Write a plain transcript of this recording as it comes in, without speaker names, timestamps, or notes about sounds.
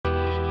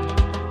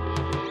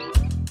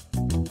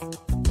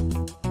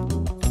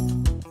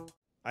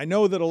I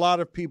know that a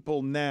lot of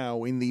people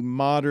now in the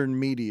modern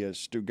media,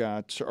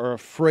 Stugotz, are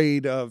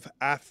afraid of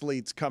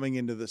athletes coming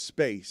into the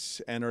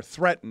space and are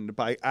threatened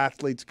by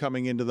athletes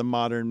coming into the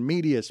modern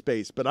media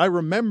space. But I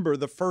remember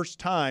the first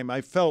time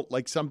I felt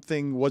like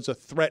something was a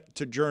threat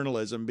to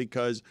journalism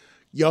because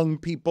young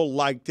people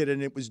liked it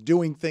and it was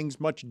doing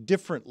things much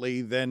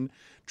differently than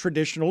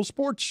traditional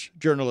sports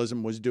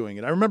journalism was doing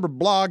it. I remember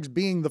blogs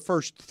being the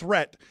first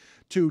threat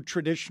to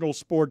traditional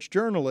sports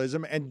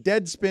journalism, and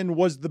Deadspin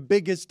was the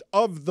biggest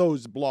of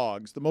those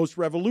blogs, the most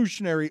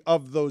revolutionary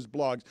of those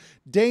blogs.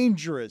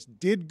 Dangerous,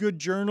 did good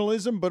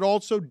journalism, but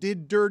also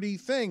did dirty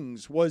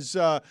things, was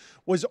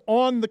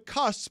on the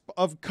cusp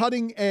of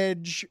cutting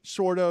edge,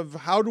 sort of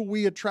how do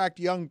we attract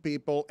young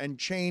people and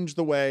change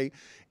the way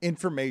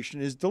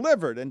information is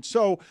delivered. And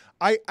so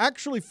I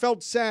actually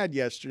felt sad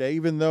yesterday,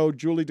 even though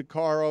Julie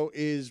DiCaro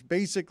is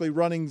basically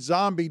running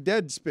zombie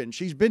Deadspin.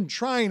 She's been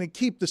trying to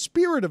keep the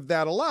spirit of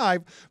that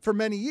alive for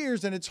many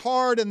years, and it's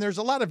hard, and there's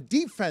a lot of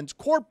defense,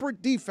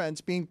 corporate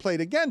defense being played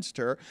against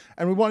her.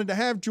 And we wanted to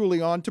have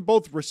Julie on to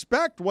both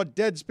respect what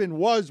Deadspin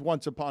was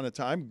once upon a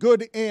time,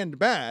 good and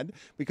bad,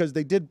 because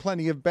they did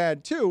plenty of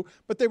bad too,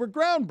 but they were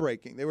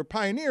groundbreaking. They were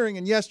pioneering,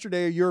 and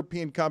yesterday a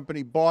European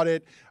company bought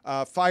it,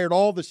 fired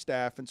all the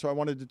staff, and so I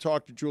wanted to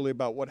talk to Julie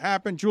about what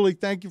happened. Julie,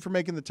 thank you for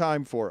making the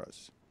time for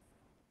us.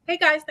 Hey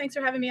guys, thanks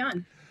for having me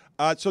on.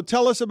 So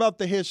tell us about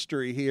the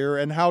history here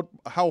and how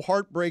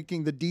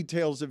heartbreaking the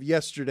details of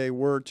yesterday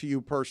were to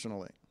you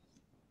personally.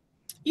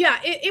 Yeah,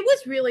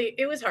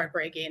 it was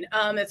heartbreaking.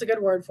 It's a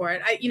good word for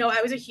it.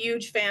 I was a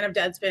huge fan of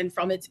Deadspin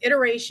from its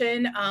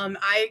iteration.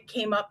 I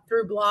came up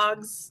through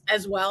blogs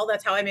as well.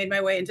 That's how I made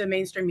my way into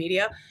mainstream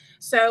media.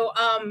 So,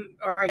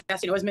 or I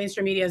guess, as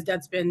mainstream media as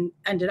Deadspin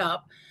ended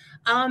up.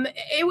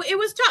 It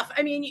was tough.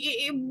 I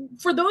mean,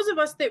 for those of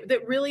us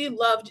that really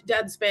loved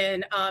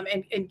Deadspin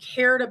and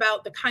cared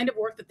about the kind of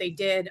work that they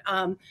did,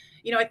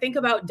 I think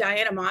about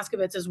Diana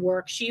Moskowitz's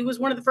work. She was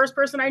one of the first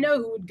person I know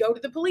who would go to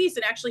the police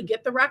and actually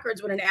get the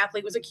records when an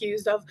athlete was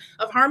accused of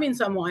harming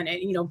someone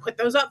and, put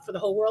those up for the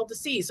whole world to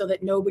see so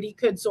that nobody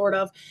could sort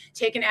of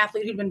take an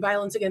athlete who'd been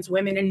violence against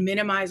women and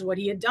minimize what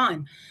he had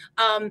done.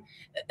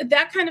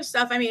 That kind of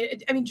stuff. I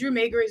mean, Drew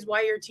Maygary's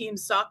Why Your Team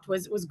Sucked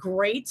was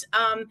great.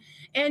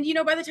 And,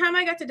 by the time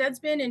I got to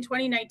Deadspin in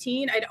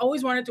 2019, I'd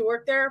always wanted to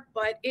work there,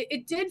 but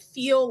it did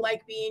feel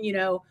like being,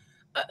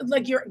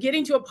 like you're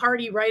getting to a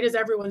party right as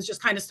everyone's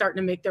just kind of starting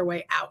to make their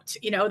way out.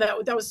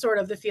 That was sort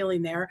of the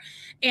feeling there.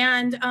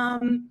 And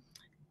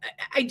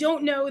I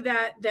don't know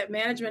that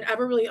management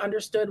ever really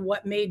understood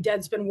what made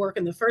Deadspin work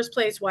in the first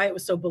place, why it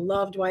was so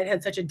beloved, why it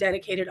had such a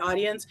dedicated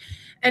audience.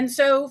 And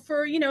so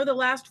for, the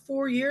last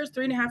 4 years,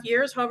 3.5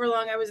 years, however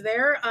long I was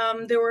there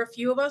were a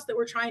few of us that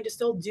were trying to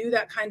still do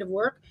that kind of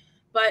work,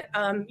 but,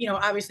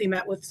 obviously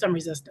met with some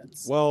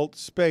resistance. Well,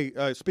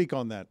 speak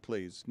on that,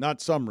 please. Not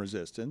some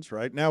resistance,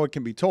 right? Now it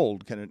can be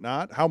told, can it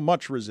not? How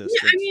much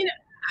resistance? Yeah,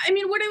 I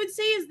mean, what I would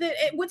say is that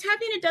what's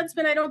happening at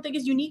Deadspin, I don't think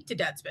is unique to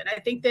Deadspin. I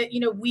think that,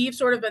 we've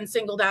sort of been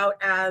singled out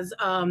as,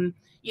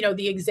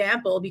 the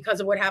example because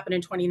of what happened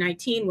in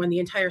 2019 when the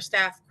entire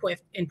staff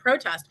quit in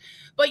protest.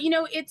 But,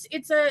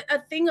 it's a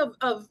thing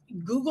of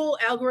Google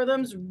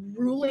algorithms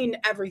ruling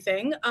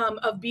everything,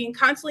 of being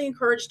constantly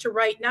encouraged to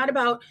write not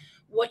about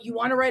what you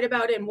want to write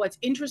about and what's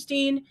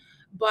interesting,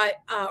 but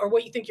or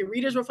what you think your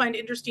readers will find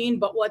interesting,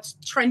 but what's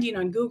trending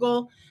on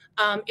Google.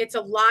 It's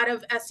a lot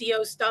of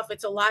SEO stuff.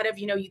 It's a lot of,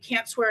 you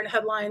can't swear in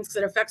headlines because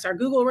it affects our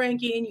Google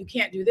ranking. You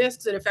can't do this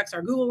because it affects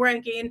our Google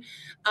ranking.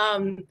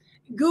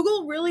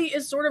 Google really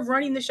is sort of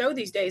running the show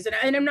these days.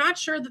 And I'm not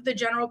sure that the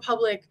general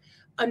public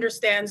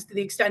understands to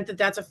the extent that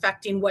that's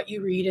affecting what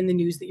you read in the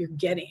news that you're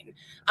getting.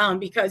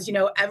 Because,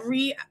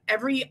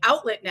 every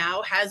outlet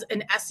now has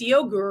an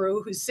SEO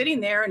guru who's sitting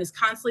there and is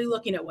constantly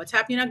looking at what's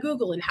happening on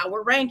Google and how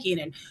we're ranking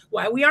and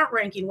why we aren't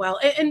ranking well.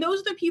 And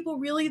those are the people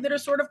really that are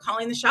sort of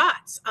calling the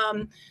shots.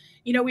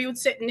 We would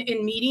sit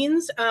in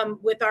meetings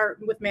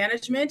with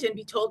management and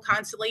be told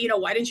constantly,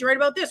 why didn't you write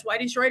about this? Why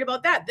didn't you write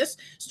about that? This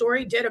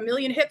story did 1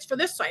 million hits for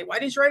this site. Why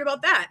didn't you write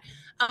about that?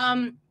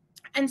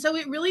 And so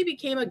it really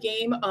became a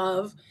game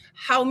of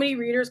how many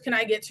readers can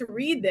I get to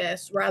read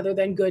this rather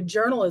than good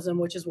journalism,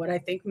 which is what I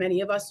think many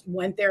of us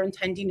went there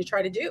intending to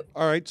try to do.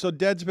 All right. So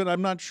Deadspin,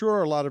 I'm not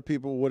sure a lot of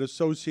people would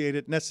associate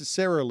it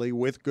necessarily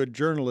with good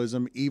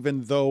journalism,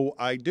 even though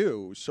I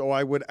do. So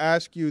I would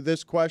ask you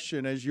this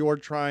question as you're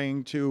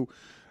trying to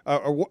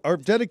or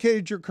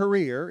dedicated your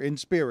career in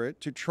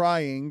spirit to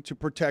trying to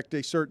protect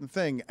a certain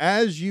thing.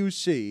 As you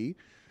see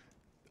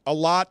a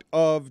lot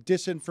of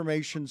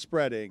disinformation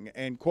spreading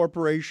and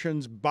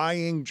corporations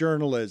buying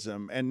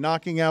journalism and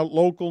knocking out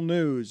local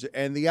news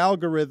and the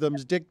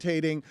algorithms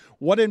dictating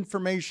what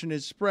information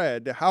is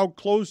spread, how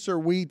close are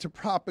we to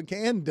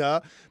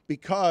propaganda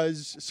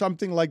because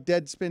something like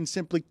Deadspin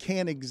simply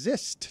can't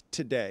exist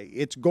today?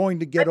 It's going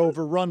to get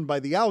overrun by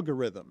the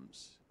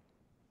algorithms.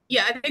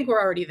 Yeah, I think we're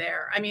already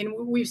there. I mean,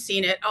 we've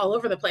seen it all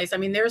over the place. I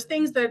mean, there are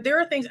things,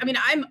 I mean,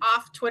 I'm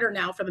off Twitter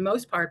now for the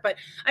most part, but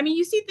I mean,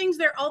 you see things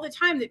there all the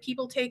time that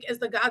people take as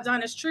the God's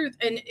honest truth.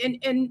 And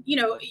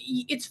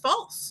it's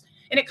false.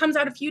 and it comes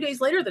out a few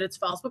days later that it's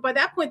false. But by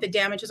that point, the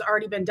damage has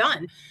already been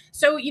done.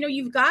 So,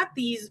 you've got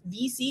these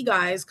VC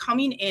guys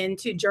coming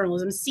into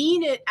journalism,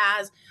 seeing it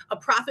as a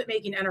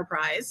profit-making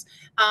enterprise.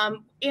 And,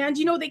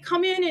 they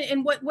come in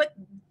and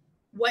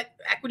what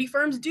equity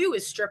firms do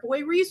is strip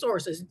away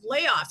resources,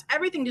 layoffs,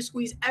 everything to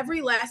squeeze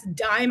every last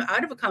dime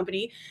out of a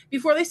company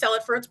before they sell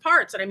it for its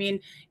parts. And I mean,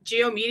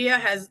 Geo Media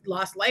has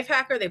lost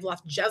Lifehacker, they've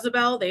lost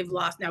Jezebel, they've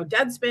lost now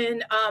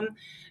Deadspin.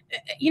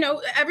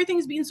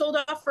 Everything's being sold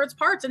off for its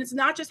parts, and it's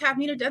not just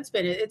happening at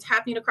Deadspin; it's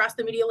happening across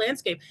the media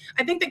landscape.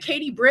 I think that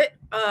Katie Britt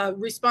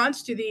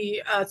response to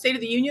the State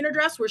of the Union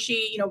address, where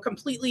she,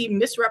 completely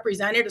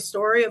misrepresented a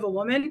story of a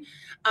woman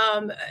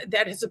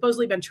that has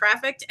supposedly been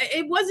trafficked.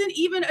 It wasn't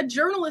even a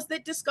journalist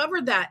that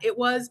discovered that; it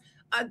was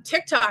a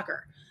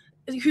TikToker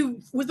who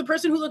was the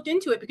person who looked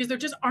into it, because there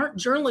just aren't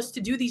journalists to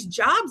do these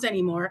jobs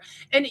anymore.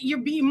 And you're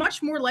being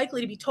much more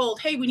likely to be told,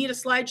 hey, we need a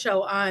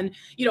slideshow on,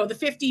 the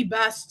 50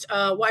 best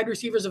wide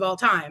receivers of all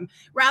time,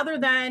 rather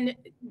than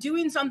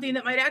doing something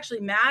that might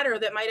actually matter,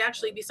 that might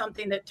actually be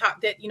something that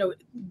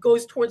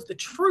goes towards the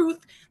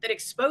truth, that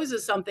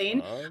exposes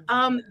something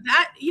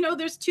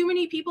there's too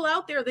many people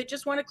out there that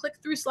just want to click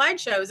through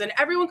slideshows, and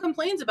everyone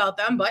complains about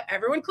them, but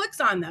everyone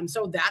clicks on them.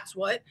 So that's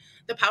what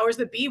the powers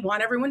that be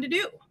want everyone to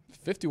do.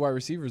 50 wide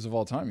receivers of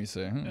all time, you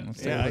say?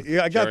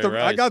 I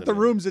got the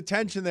room's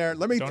attention there.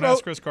 Don't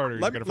ask Chris Carter.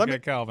 You're going to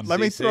forget Calvin. Let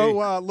me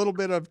throw a little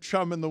bit of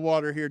chum in the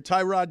water here.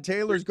 Tyrod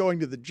Taylor's going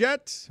to the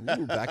Jets.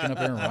 Ooh, backing up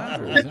Aaron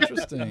Rodgers.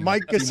 Interesting.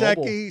 Mike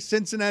Gesicki,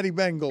 Cincinnati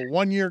Bengal,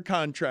 1-year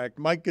contract.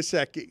 Mike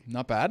Gesicki.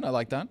 Not bad. I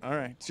like that. All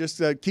right.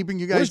 Just keeping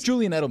you guys. Where's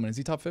Julian Edelman? Is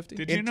he top 50?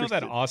 Did you know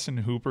that Austin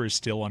Hooper is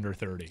still under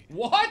 30?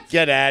 What?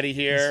 Get out of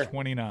here. He's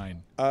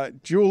 29.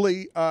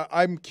 Julie,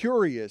 I'm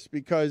curious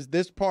because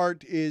this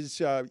part is,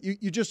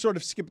 you just sort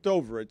of skipped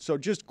over it. So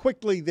just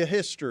quickly, the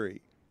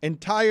history.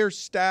 Entire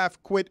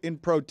staff quit in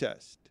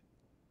protest.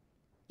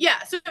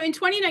 Yeah, so in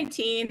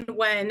 2019,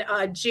 when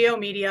Geo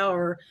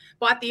Media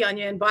bought The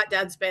Onion, bought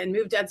Deadspin,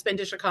 moved Deadspin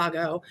to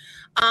Chicago,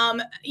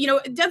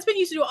 Deadspin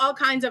used to do all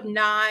kinds of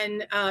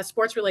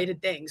non-sports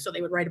related things. So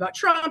they would write about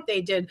Trump. They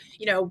did,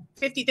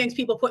 50 things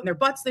people put in their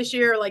butts this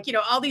year,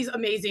 all these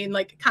amazing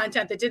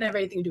content that didn't have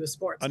anything to do with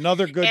sports.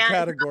 Another good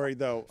category,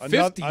 though.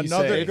 50,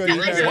 another good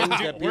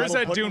category. Where's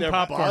that Dune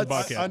popcorn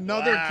bucket?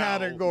 Another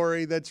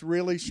category that's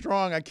really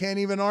strong. I can't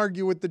even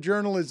argue with the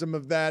journalism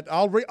of that.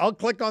 I'll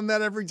click on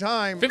that every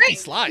time. 50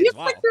 slides. You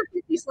wow. click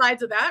through 50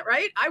 slides of that,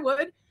 right? I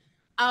would.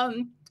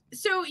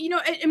 So,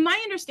 in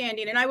my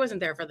understanding, and I wasn't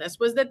there for this,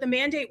 was that the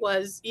mandate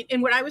was,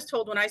 and what I was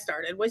told when I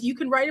started was, you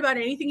can write about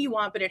anything you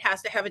want, but it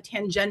has to have a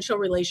tangential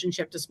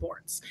relationship to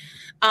sports.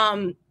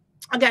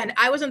 Again,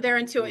 I wasn't there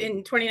until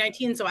in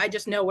 2019, so I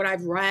just know what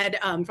I've read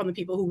from the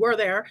people who were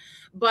there.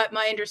 But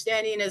my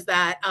understanding is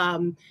that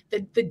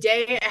the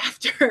day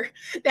after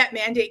that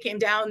mandate came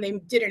down, they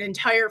did an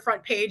entire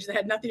front page that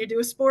had nothing to do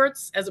with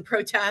sports as a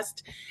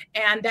protest.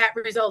 And that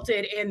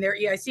resulted in their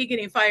EIC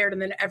getting fired,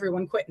 and then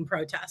everyone quit in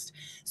protest.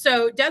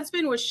 So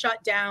Deadspin was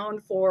shut down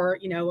for,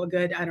 a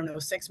good,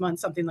 6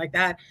 months, something like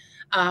that.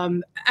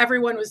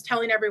 Everyone was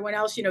telling everyone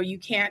else,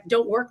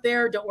 don't work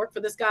there, don't work for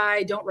this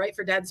guy, don't write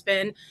for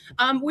Deadspin,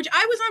 which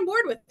I was on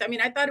board with. I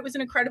mean, I thought it was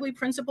an incredibly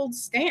principled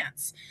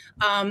stance.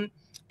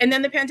 And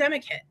then the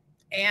pandemic hit.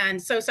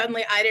 And so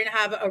suddenly I didn't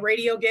have a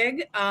radio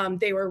gig.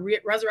 They were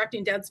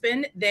resurrecting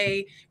Deadspin.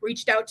 They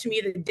reached out to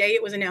me the day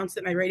it was announced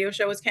that my radio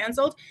show was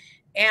canceled.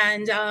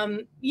 And,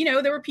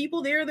 there were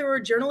people there were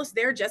journalists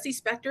there, Jesse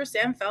Spector,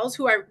 Sam Fells,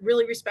 who I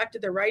really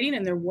respected their writing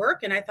and their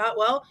work. And I thought,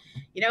 well,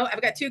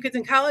 I've got 2 kids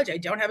in college. I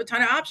don't have a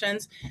ton of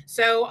options.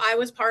 So I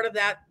was part of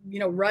that,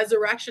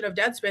 resurrection of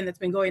Deadspin that's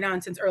been going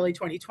on since early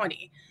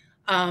 2020.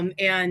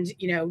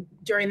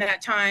 During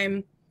that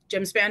time,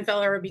 Jim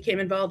Spanfeller became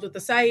involved with the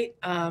site.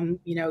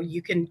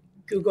 You can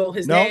Google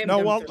his name.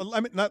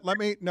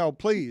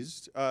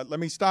 Please, let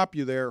me stop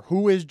you there.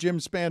 Who is Jim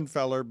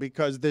Spanfeller?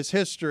 Because this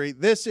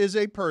is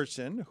a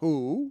person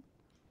who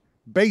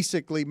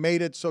basically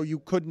made it so you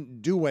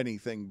couldn't do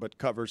anything but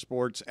cover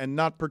sports, and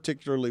not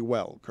particularly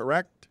well,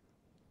 correct?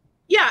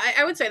 Yeah,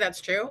 I would say that's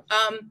true.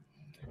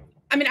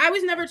 I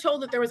was never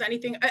told that there was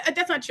anything.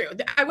 That's not true.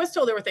 I was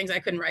told there were things I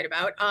couldn't write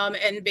about.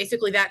 And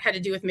basically that had to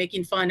do with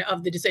making fun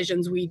of the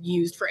decisions we'd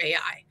used for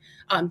AI,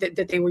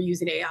 that they were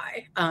using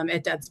AI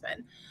at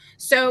Deadspin.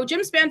 So Jim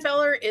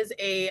Spanfeller is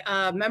a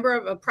member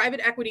of a private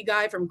equity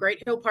guy from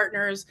Great Hill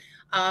Partners.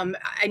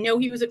 I know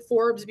he was at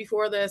Forbes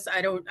before this.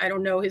 I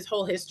don't know his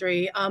whole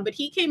history, but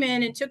he came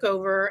in and took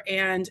over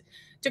as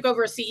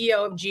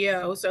CEO of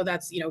Geo. So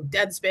that's,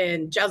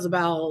 Deadspin,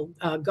 Jezebel,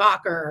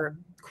 Gawker,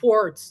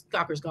 Quartz,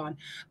 Gawker's gone,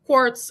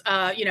 Quartz,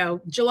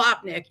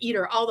 Jalopnik,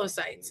 Eater, all those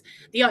sites,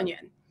 The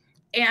Onion.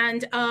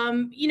 And,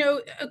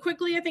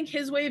 quickly, I think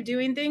his way of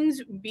doing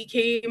things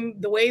became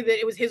the way that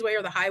it was his way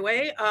or the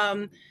highway.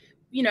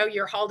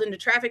 You're hauled into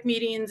traffic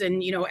meetings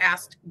and,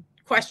 asked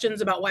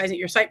questions about why isn't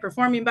your site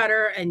performing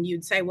better? And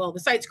you'd say, well, the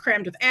site's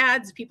crammed with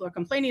ads. People are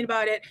complaining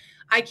about it.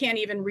 I can't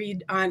even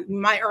read on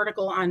my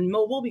article on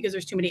mobile because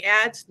there's too many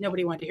ads.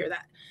 Nobody wanted to hear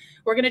that.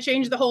 we're going to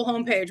change the whole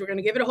homepage. We're going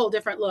to give it a whole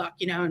different look,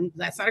 and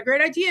that's not a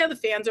great idea. The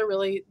fans are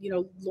really,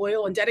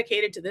 loyal and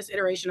dedicated to this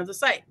iteration of the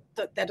site.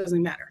 That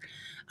doesn't matter.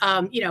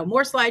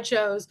 More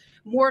slideshows,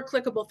 more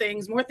clickable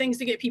things, more things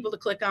to get people to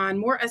click on,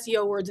 more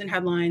SEO words and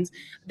headlines.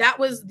 That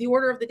was the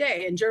order of the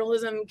day, and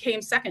journalism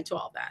came second to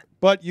all that.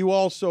 But you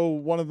also,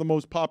 one of the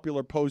most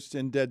popular posts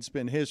in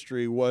Deadspin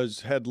history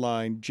was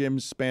headline, Jim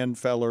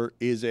Spanfeller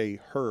is a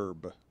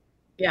herb.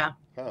 Yeah.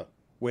 Huh.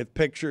 With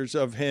pictures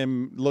of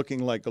him looking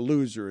like a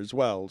loser as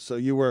well. So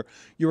you were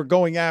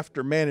going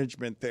after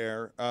management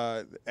there,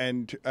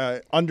 and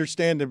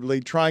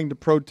understandably trying to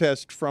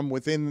protest from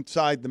within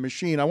inside the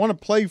machine. I want to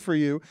play for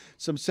you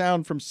some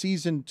sound from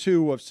season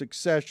 2 of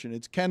Succession.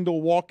 It's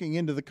Kendall walking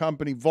into the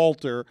company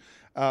Volter,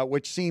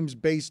 which seems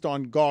based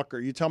on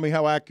Gawker. You tell me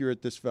how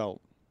accurate this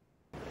felt.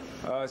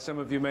 Some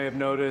of you may have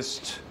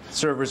noticed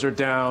servers are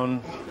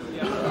down,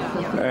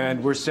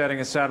 and we're setting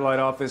a satellite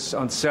office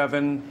on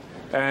 7.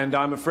 And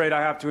I'm afraid I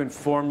have to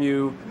inform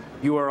you,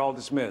 you are all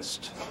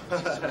dismissed.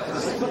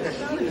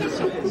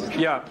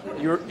 Yeah,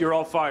 you're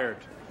all fired.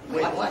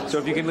 So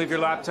if you can leave your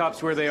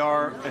laptops where they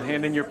are and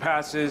hand in your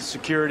passes,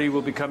 security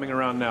will be coming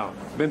around now.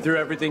 Been through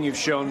everything you've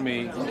shown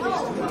me.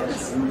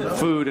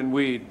 Food and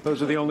weed.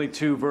 Those are the only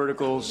 2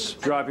 verticals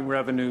driving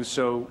revenue,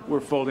 so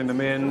we're folding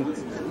them in.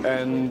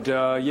 And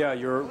yeah,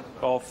 you're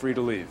all free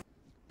to leave.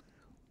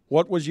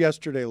 What was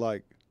yesterday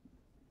like?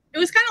 It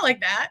was kind of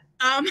like that.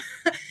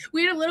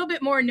 We had a little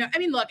bit more.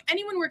 Look,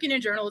 anyone working in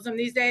journalism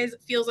these days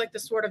feels like the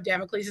sword of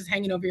Damocles is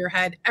hanging over your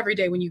head every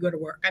day when you go to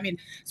work.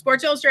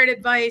 Sports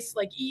Illustrated, Vice,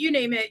 like you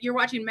name it, you're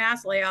watching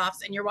mass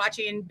layoffs and you're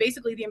watching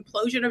basically the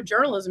implosion of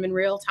journalism in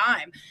real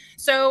time.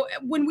 So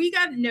when we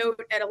got a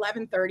note at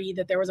 11:30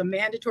 that there was a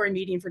mandatory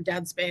meeting for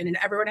Deadspin and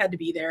everyone had to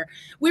be there,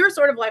 we were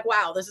sort of like,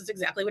 wow, this is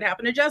exactly what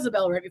happened to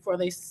Jezebel right before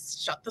they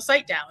shut the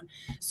site down.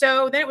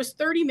 So then it was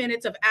 30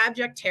 minutes of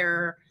abject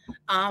terror.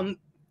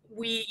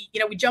 We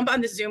jump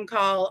on this Zoom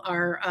call.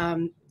 Our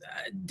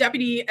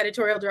deputy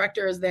editorial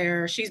director is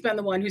there. She's been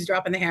the one who's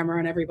dropping the hammer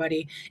on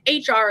everybody.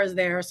 HR is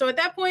there. So at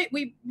that point,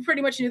 we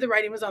pretty much knew the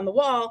writing was on the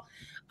wall.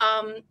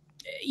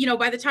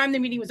 By the time the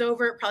meeting was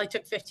over, it probably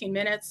took 15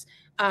 minutes.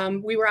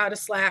 We were out of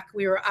Slack.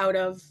 We were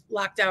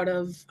locked out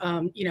of,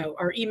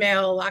 our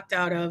email, locked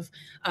out of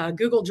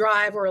Google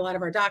Drive, where a lot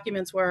of our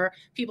documents were.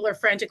 People are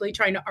frantically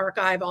trying to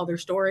archive all their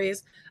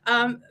stories.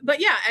 But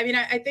yeah,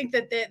 I think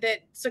that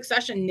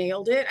Succession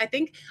nailed it. I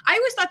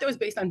always thought that was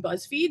based on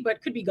BuzzFeed,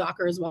 but could be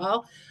Gawker as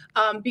well,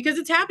 because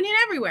it's happening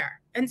everywhere.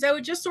 And so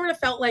it just sort of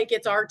felt like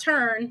it's our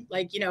turn.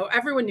 Like,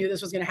 everyone knew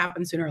this was going to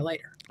happen sooner or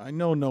later. I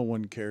know no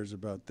one cares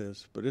about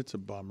this, but it's a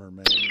bummer,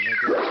 man.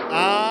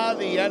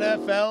 The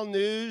NFL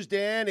news,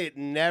 Dan, it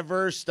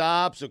never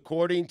stops.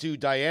 According to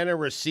Diana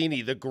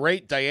Rossini, the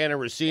great Diana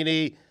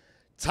Rossini,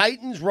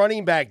 Titans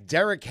running back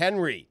Derrick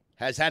Henry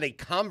has had a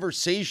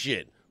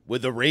conversation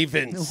with the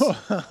Ravens.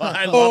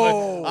 I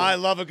love it. I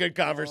love a good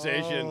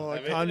conversation.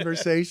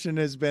 Conversation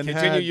has been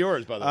Continue had.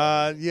 yours, by the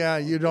way. Yeah,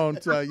 you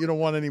don't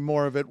want any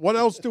more of it. What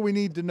else do we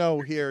need to know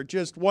here?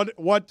 Just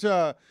what's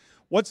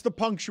the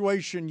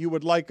punctuation you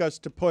would like us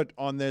to put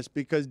on this?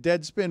 Because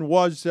Deadspin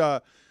was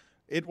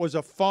it was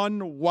a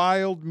fun,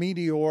 wild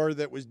meteor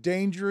that was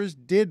dangerous.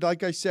 Did,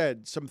 like I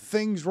said, some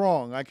things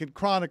wrong. I could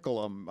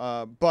chronicle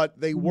them, but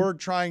they were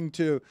trying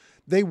to.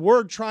 They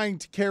were trying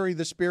to carry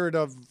the spirit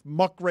of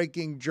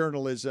muckraking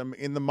journalism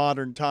in the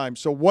modern time.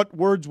 So what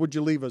words would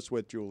you leave us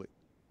with, Julie?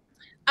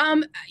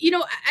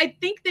 I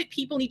think that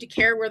people need to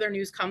care where their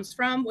news comes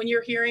from. When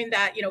you're hearing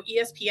that,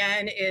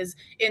 ESPN is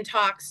in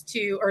talks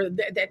to, or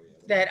that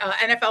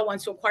NFL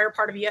wants to acquire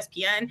part of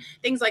ESPN,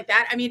 things like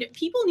that.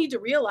 People need to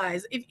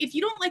realize if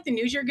you don't like the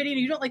news you're getting, or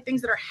you don't like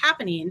things that are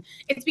happening,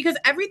 it's because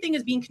everything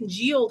is being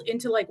congealed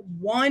into like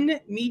one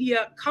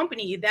media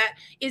company that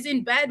is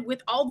in bed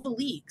with all the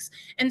leaks.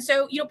 And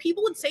so,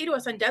 people would say to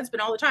us on Deadspin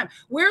all the time,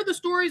 where are the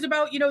stories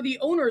about, the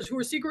owners who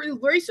are secretly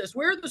racist?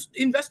 Where are the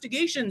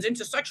investigations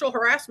into sexual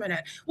harassment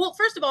at? Well,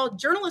 first of all,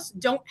 journalists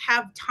don't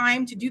have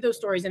time to do those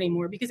stories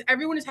anymore because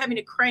everyone is having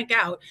to crank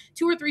out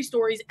 2 or 3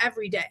 stories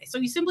every day. So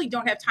you simply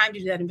don't have time to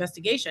do that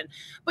investigation.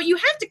 But you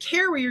have to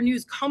care where your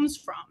news comes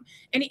from.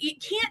 And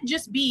it can't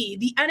just be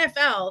the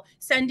NFL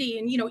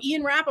sending,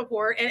 Ian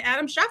Rappaport and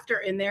Adam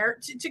Schefter in there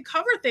to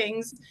cover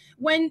things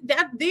when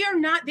they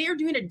are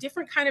doing a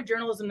different kind of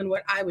journalism than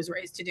what I was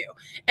raised to do.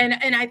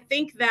 And I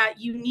think that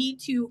you need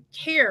to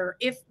care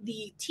if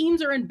the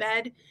teams are in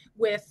bed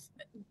with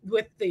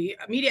the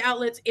media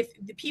outlets, if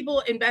the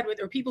people in bed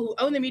with, or people who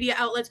own the media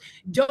outlets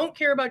don't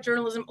care about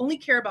journalism, only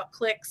care about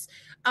clicks,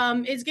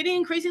 it's getting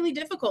increasingly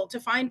difficult to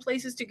find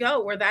places to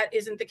go where that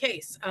isn't the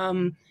case.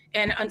 And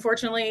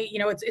unfortunately,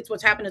 it's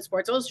what's happened at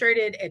Sports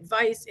Illustrated, at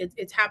Vice.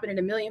 It's happened in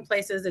a million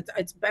places.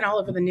 It's been all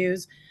over the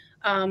news.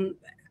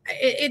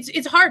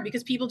 It's hard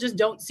because people just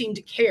don't seem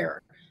to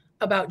care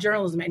about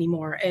journalism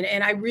anymore.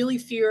 And I really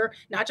fear,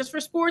 not just for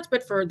sports,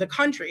 but for the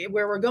country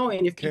where we're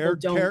going, if people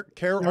don't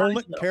care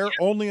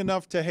only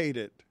enough to hate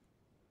it.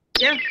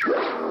 Yeah.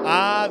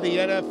 The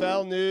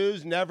NFL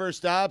news never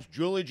stops.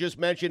 Julie just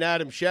mentioned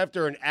Adam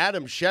Schefter, and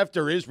Adam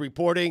Schefter is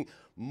reporting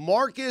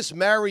Marcus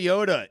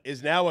Mariota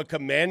is now a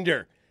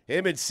Commander.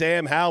 Him and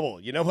Sam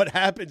Howell. You know what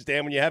happens,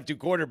 Dan, when you have two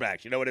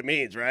quarterbacks? You know what it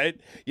means, right?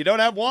 You don't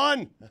have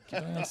one.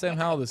 Sam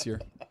Howell this year.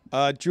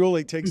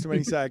 Julie takes too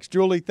many sacks.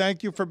 Julie,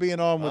 thank you for being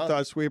on with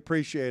us. We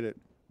appreciate it.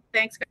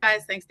 Thanks,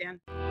 guys. Thanks, Dan.